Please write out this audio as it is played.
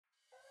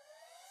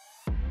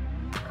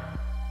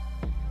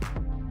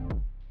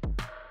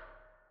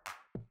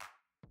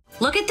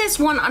Look at this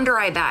one under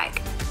eye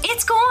bag.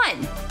 It's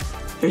gone.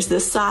 There's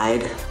this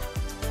side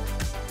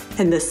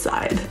and this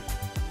side.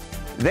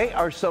 They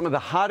are some of the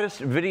hottest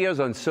videos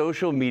on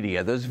social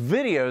media. Those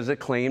videos that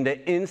claim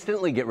to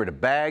instantly get rid of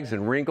bags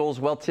and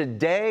wrinkles. Well,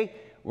 today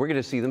we're going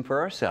to see them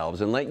for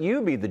ourselves and let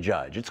you be the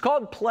judge. It's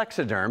called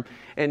Plexaderm,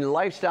 and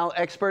lifestyle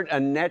expert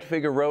Annette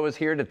Figueroa is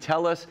here to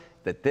tell us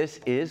that this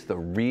is the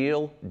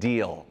real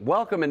deal.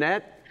 Welcome,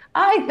 Annette.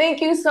 Hi,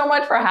 thank you so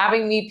much for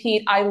having me,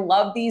 Pete. I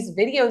love these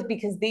videos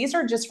because these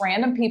are just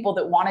random people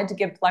that wanted to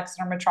give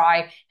Plexaderm a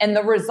try, and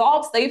the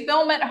results they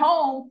film at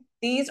home,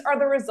 these are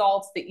the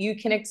results that you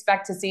can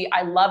expect to see.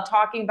 I love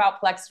talking about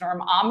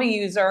Plexaderm. I'm a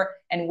user,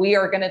 and we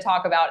are going to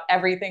talk about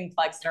everything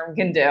Plexaderm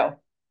can do.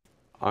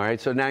 All right,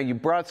 so now you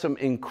brought some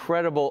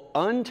incredible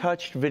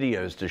untouched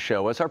videos to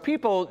show us. Are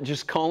people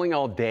just calling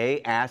all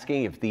day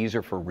asking if these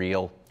are for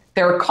real?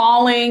 They're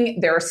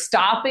calling, they're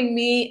stopping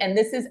me, and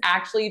this is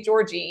actually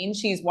Georgine.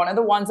 She's one of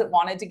the ones that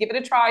wanted to give it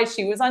a try.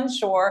 She was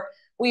unsure.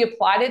 We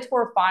applied it to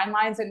her fine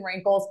lines and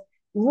wrinkles.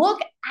 Look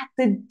at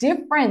the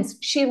difference.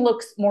 She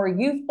looks more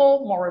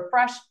youthful, more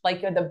refreshed,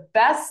 like you're the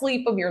best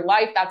sleep of your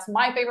life. That's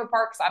my favorite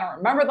part because I don't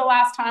remember the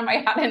last time I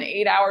had an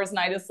 8 hours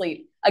night of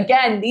sleep.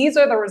 Again, these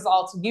are the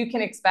results you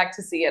can expect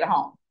to see at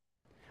home.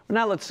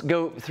 Now let's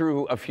go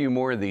through a few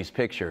more of these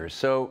pictures.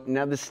 So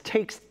now this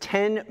takes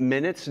 10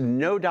 minutes,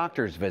 no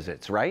doctor's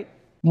visits, right?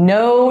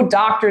 No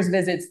doctor's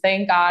visits,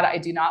 thank God. I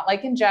do not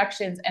like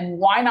injections, and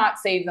why not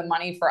save the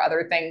money for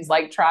other things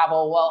like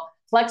travel? Well,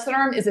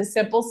 Plexaderm is a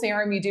simple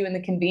serum you do in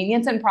the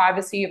convenience and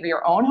privacy of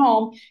your own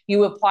home.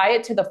 You apply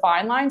it to the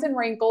fine lines and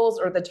wrinkles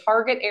or the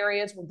target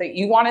areas that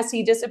you want to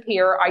see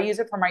disappear. I use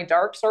it for my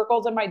dark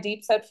circles and my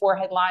deep set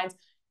forehead lines.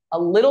 A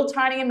little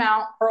tiny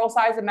amount, pearl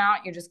size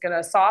amount. You're just going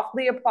to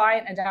softly apply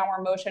it in a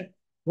downward motion.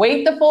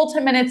 Wait the full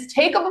 10 minutes.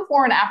 Take a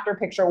before and after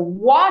picture.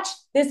 Watch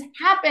this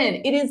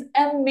happen. It is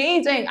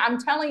amazing. I'm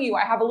telling you,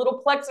 I have a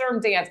little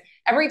Plexaderm dance.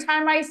 Every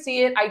time I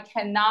see it, I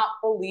cannot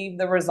believe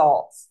the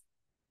results.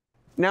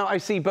 Now I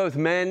see both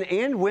men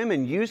and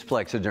women use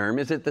Plexaderm.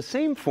 Is it the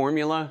same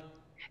formula?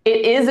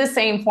 It is the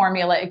same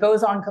formula. It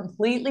goes on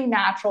completely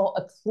natural,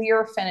 a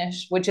clear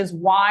finish, which is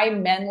why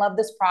men love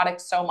this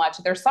product so much.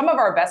 They're some of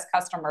our best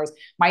customers.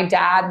 My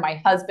dad,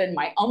 my husband,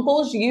 my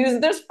uncles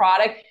use this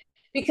product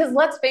because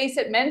let's face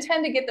it, men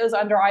tend to get those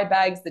under eye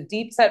bags, the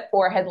deep set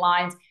forehead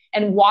lines,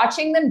 and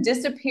watching them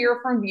disappear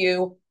from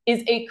view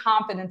is a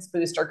confidence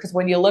booster because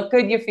when you look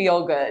good, you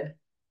feel good.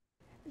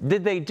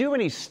 Did they do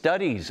any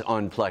studies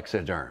on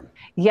Plexaderm?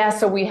 Yes,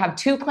 so we have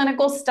 2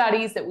 clinical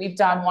studies that we've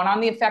done, one on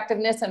the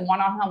effectiveness and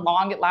one on how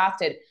long it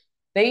lasted.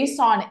 They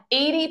saw an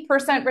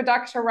 80%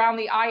 reduction around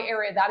the eye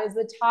area. That is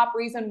the top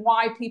reason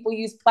why people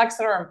use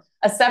Plexaderm.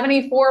 A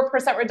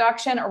 74%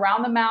 reduction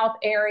around the mouth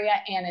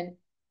area and an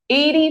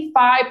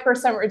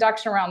 85%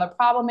 reduction around the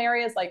problem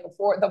areas like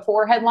the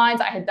forehead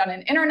lines. I had done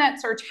an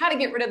internet search how to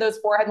get rid of those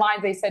forehead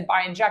lines. They said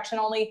by injection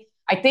only.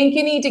 I think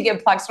you need to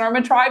give Plexaderm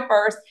a try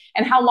first,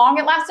 and how long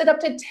it lasted up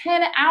to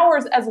 10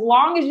 hours as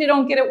long as you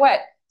don't get it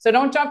wet. So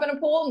don't jump in a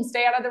pool and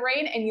stay out of the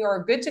rain and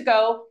you're good to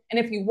go. And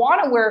if you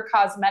want to wear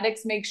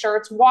cosmetics, make sure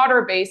it's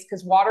water-based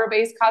because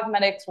water-based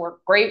cosmetics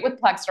work great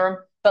with Plexaderm,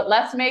 but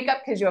less makeup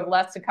because you have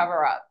less to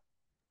cover up.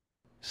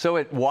 So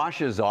it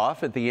washes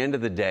off at the end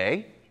of the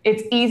day?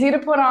 It's easy to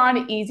put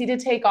on, easy to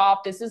take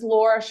off. This is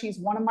Laura. She's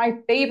one of my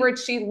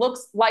favorites. She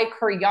looks like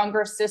her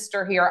younger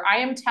sister here. I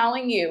am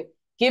telling you,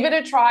 give it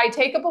a try.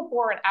 Take a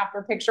before and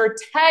after picture.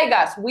 Tag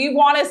us. We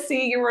want to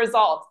see your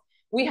results.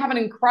 We have an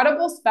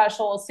incredible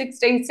special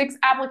 6-day,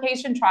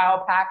 6-application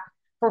trial pack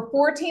for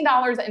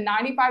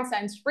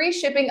 $14.95, free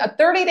shipping, a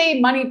 30-day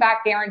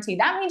money-back guarantee.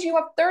 That means you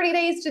have 30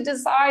 days to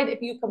decide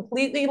if you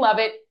completely love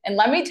it. And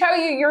let me tell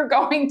you, you're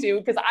going to,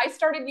 because I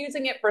started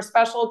using it for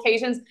special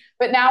occasions,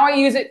 but now I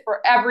use it for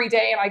every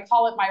day, and I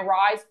call it my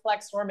Rise,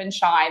 Plexaderm, and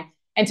Shine.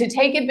 And to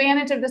take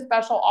advantage of the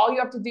special, all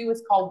you have to do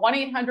is call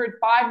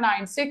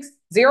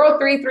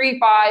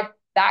 1-800-596-0335.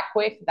 That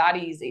quick, that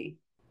easy.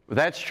 Well,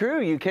 that's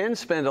true. You can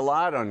spend a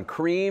lot on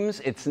creams.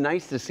 It's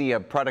nice to see a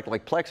product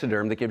like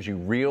Plexaderm that gives you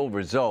real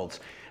results.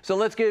 So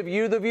let's give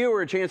you, the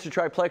viewer, a chance to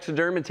try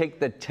Plexaderm and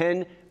take the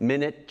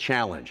 10-minute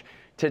challenge.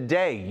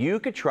 Today, you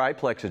could try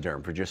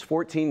Plexaderm for just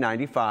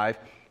 $14.95,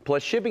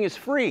 plus shipping is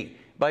free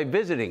by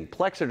visiting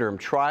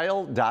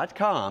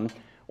plexadermtrial.com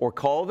or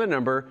call the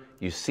number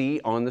you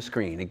see on the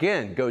screen.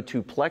 Again, go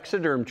to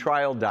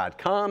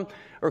plexadermtrial.com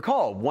or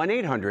call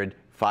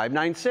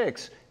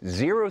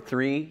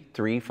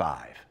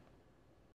 1-800-596-0335.